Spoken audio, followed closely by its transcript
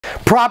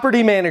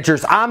Property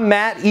managers, I'm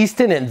Matt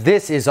Easton and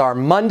this is our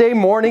Monday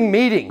morning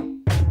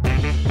meeting.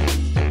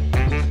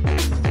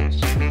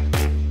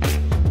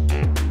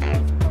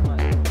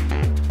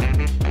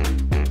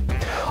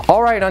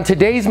 All right, on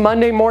today's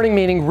Monday morning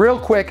meeting, real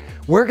quick,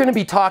 we're going to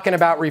be talking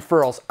about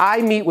referrals.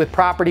 I meet with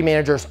property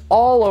managers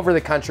all over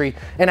the country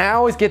and I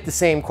always get the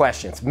same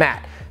questions.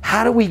 Matt,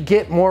 how do we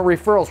get more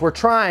referrals? We're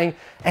trying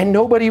and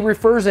nobody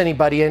refers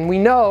anybody, and we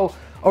know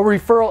a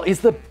referral is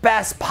the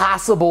best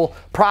possible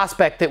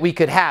prospect that we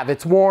could have.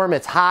 It's warm,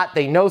 it's hot,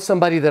 they know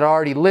somebody that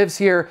already lives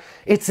here.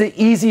 It's the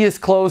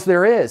easiest close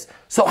there is.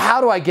 So how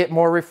do I get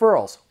more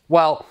referrals?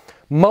 Well,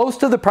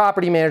 most of the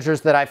property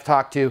managers that I've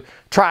talked to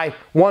try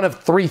one of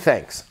three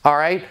things, all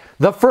right?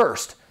 The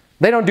first,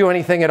 they don't do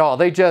anything at all.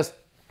 They just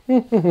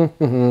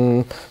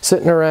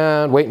sitting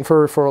around waiting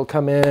for a referral to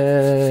come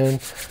in.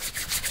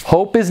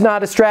 Hope is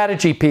not a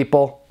strategy,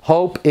 people.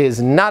 Hope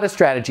is not a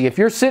strategy. If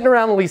you're sitting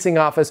around the leasing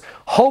office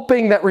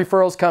hoping that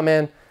referrals come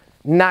in,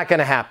 not going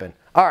to happen.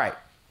 All right,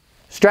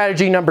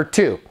 strategy number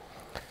two.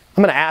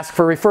 I'm going to ask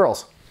for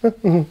referrals.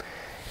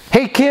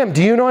 Hey, Kim,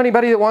 do you know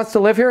anybody that wants to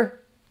live here?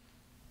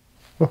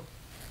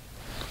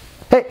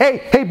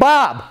 Hey,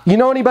 Bob, you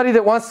know anybody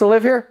that wants to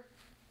live here?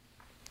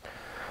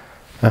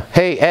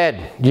 Hey,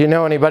 Ed, do you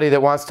know anybody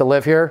that wants to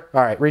live here? All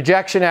right,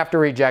 rejection after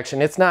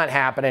rejection. It's not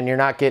happening. You're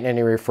not getting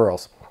any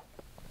referrals.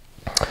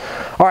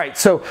 All right,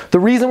 so the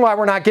reason why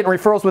we're not getting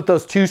referrals with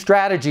those two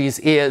strategies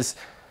is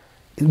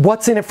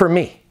what's in it for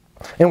me.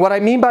 And what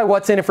I mean by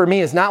what's in it for me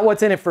is not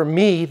what's in it for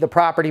me, the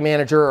property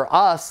manager, or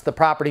us, the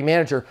property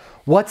manager.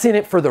 What's in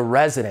it for the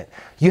resident?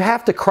 You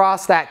have to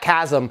cross that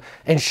chasm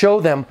and show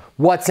them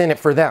what's in it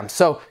for them.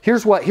 So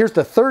here's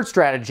the third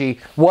strategy,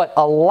 what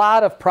a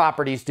lot of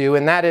properties do,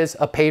 and that is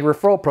a paid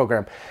referral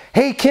program.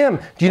 Hey, Kim,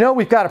 do you know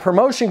we've got a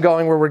promotion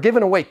going where we're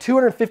giving away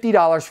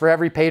 $250 for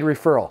every paid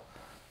referral?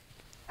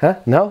 Huh?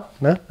 No?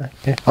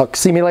 Oh,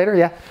 see me later?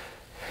 Yeah.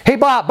 Hey,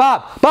 Bob,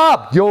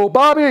 yo,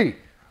 Bobby,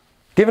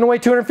 giving away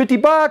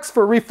 $250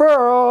 for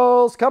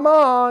referrals. Come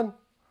on.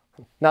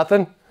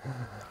 Nothing.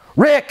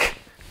 Rick,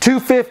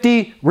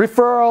 $250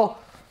 referral.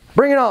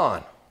 Bring it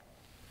on.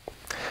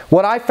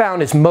 What I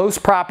found is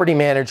most property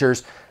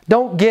managers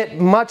don't get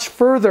much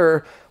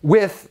further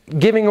with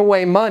giving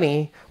away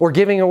money or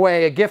giving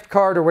away a gift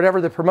card or whatever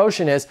the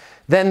promotion is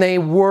than they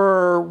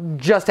were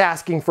just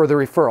asking for the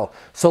referral.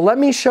 So let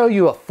me show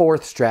you a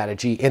fourth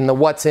strategy in the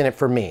what's in it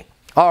for me.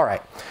 All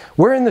right,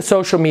 we're in the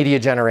social media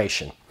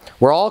generation.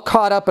 We're all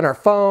caught up in our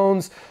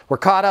phones. We're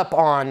caught up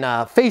on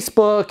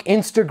Facebook,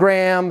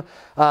 Instagram.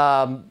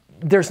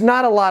 There's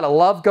not a lot of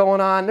love going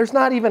on. There's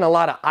not even a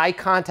lot of eye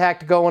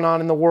contact going on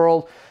in the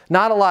world.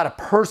 Not a lot of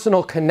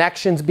personal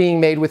connections being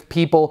made with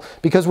people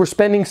because we're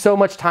spending so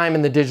much time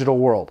in the digital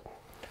world.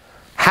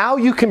 How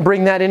you can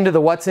bring that into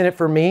the what's in it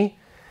for me?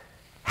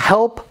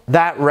 Help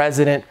that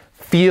resident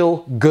feel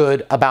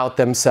good about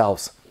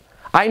themselves.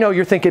 I know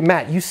you're thinking,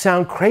 Matt, you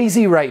sound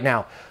crazy right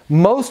now.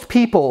 Most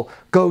people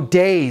go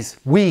days,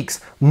 weeks,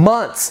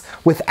 months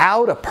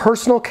without a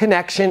personal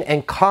connection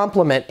and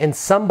compliment and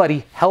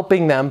somebody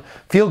helping them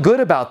feel good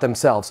about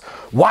themselves.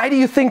 Why do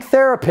you think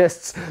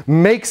therapists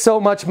make so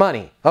much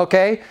money?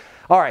 Okay?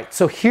 All right,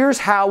 so here's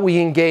how we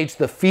engage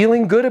the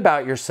feeling good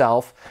about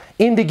yourself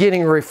into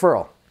getting a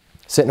referral.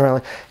 Sitting around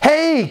like,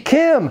 hey,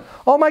 Kim,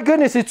 oh my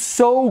goodness, it's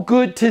so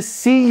good to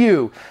see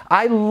you.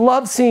 I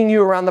love seeing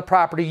you around the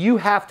property. You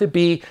have to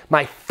be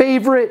my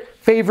favorite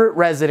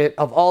resident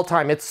of all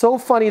time. It's so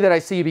funny that I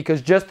see you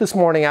because just this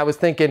morning I was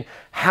thinking,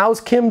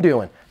 how's Kim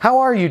doing? How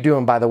are you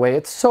doing, by the way?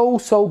 It's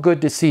so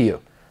good to see you.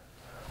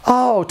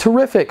 Oh,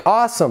 terrific,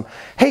 awesome.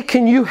 Hey,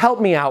 can you help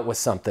me out with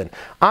something?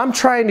 I'm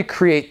trying to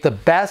create the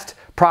best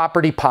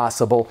property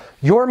possible.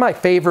 You're my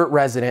favorite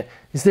resident.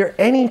 Is there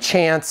any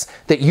chance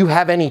that you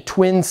have any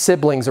twin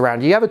siblings around?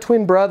 Do you have a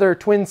twin brother,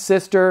 twin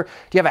sister?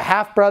 Do you have a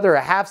half brother,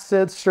 a half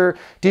sister?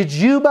 Did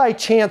you by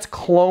chance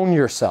clone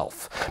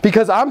yourself?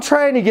 Because I'm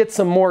trying to get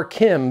some more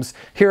Kims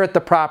here at the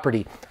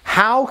property.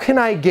 How can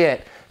I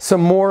get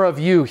some more of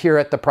you here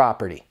at the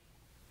property?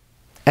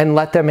 And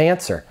let them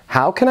answer.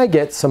 How can I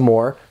get some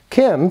more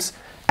Kims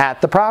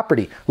at the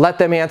property? Let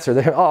them answer.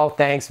 They're, oh,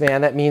 thanks,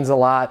 man. That means a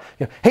lot.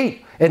 You know,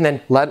 hey, and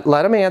then let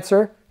them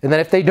answer. And then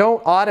if they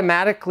don't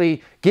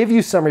automatically give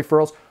you some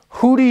referrals,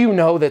 who do you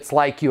know that's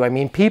like you? I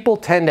mean, people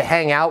tend to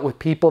hang out with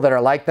people that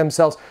are like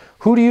themselves.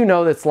 Who do you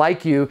know that's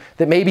like you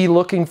that may be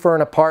looking for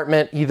an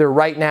apartment either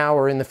right now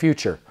or in the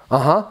future?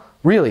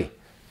 Really?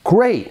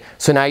 Great.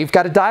 So now you've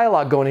got a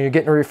dialogue going and you're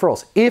getting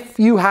referrals. If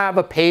you have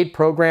a paid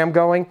program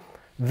going,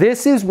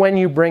 this is when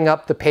you bring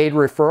up the paid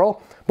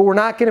referral. But we're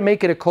not going to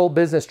make it a cold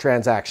business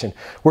transaction.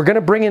 We're going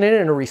to bring it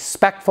in a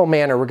respectful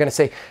manner. We're going to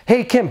say,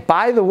 hey, Kim,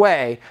 by the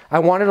way, I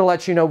wanted to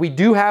let you know we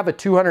do have a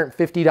 $250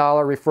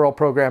 referral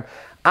program.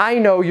 I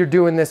know you're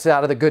doing this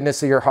out of the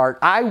goodness of your heart.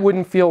 I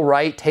wouldn't feel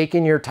right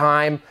taking your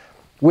time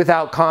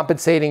without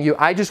compensating you.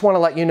 I just want to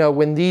let you know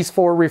when these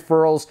 4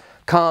 referrals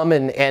come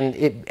and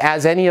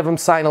as any of them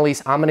sign a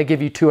lease, I'm going to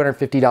give you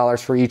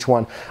 $250 for each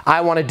one.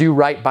 I want to do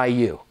right by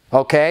you.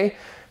 Okay?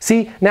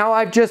 See, now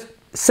I've just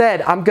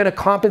said, I'm going to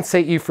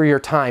compensate you for your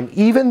time,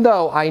 even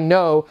though I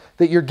know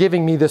that you're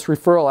giving me this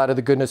referral out of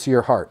the goodness of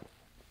your heart.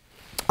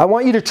 I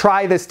want you to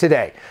try this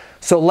today.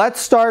 So let's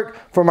start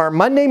from our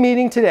Monday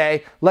meeting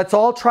today. Let's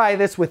all try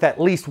this with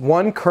at least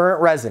one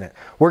current resident.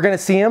 We're going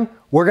to see him.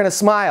 We're going to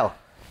smile.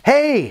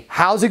 Hey,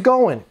 how's it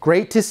going?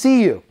 Great to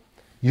see you.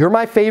 You're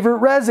my favorite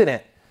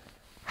resident.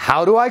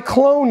 How do I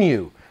clone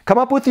you? Come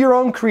up with your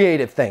own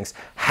creative things.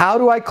 How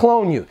do I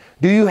clone you?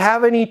 Do you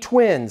have any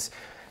twins?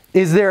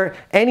 Is there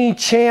any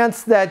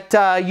chance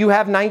that you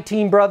have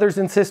 19 brothers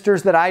and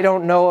sisters that I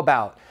don't know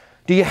about?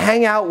 Do you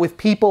hang out with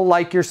people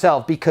like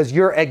yourself? Because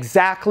you're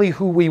exactly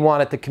who we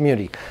want at the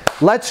community.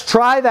 Let's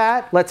try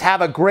that. Let's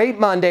have a great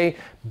Monday.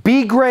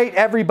 Be great,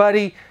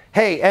 everybody.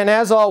 Hey, and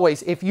as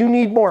always, if you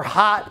need more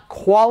hot,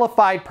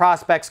 qualified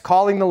prospects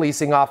calling the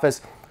leasing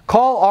office,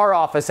 call our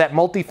office at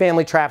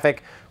Multifamily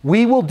Traffic.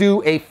 We will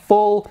do a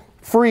full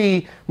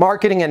free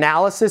marketing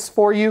analysis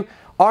for you.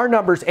 Our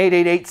number is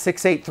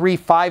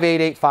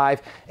 888-683-5885.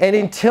 And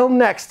until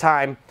next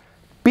time,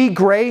 be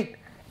great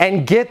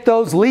and get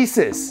those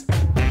leases.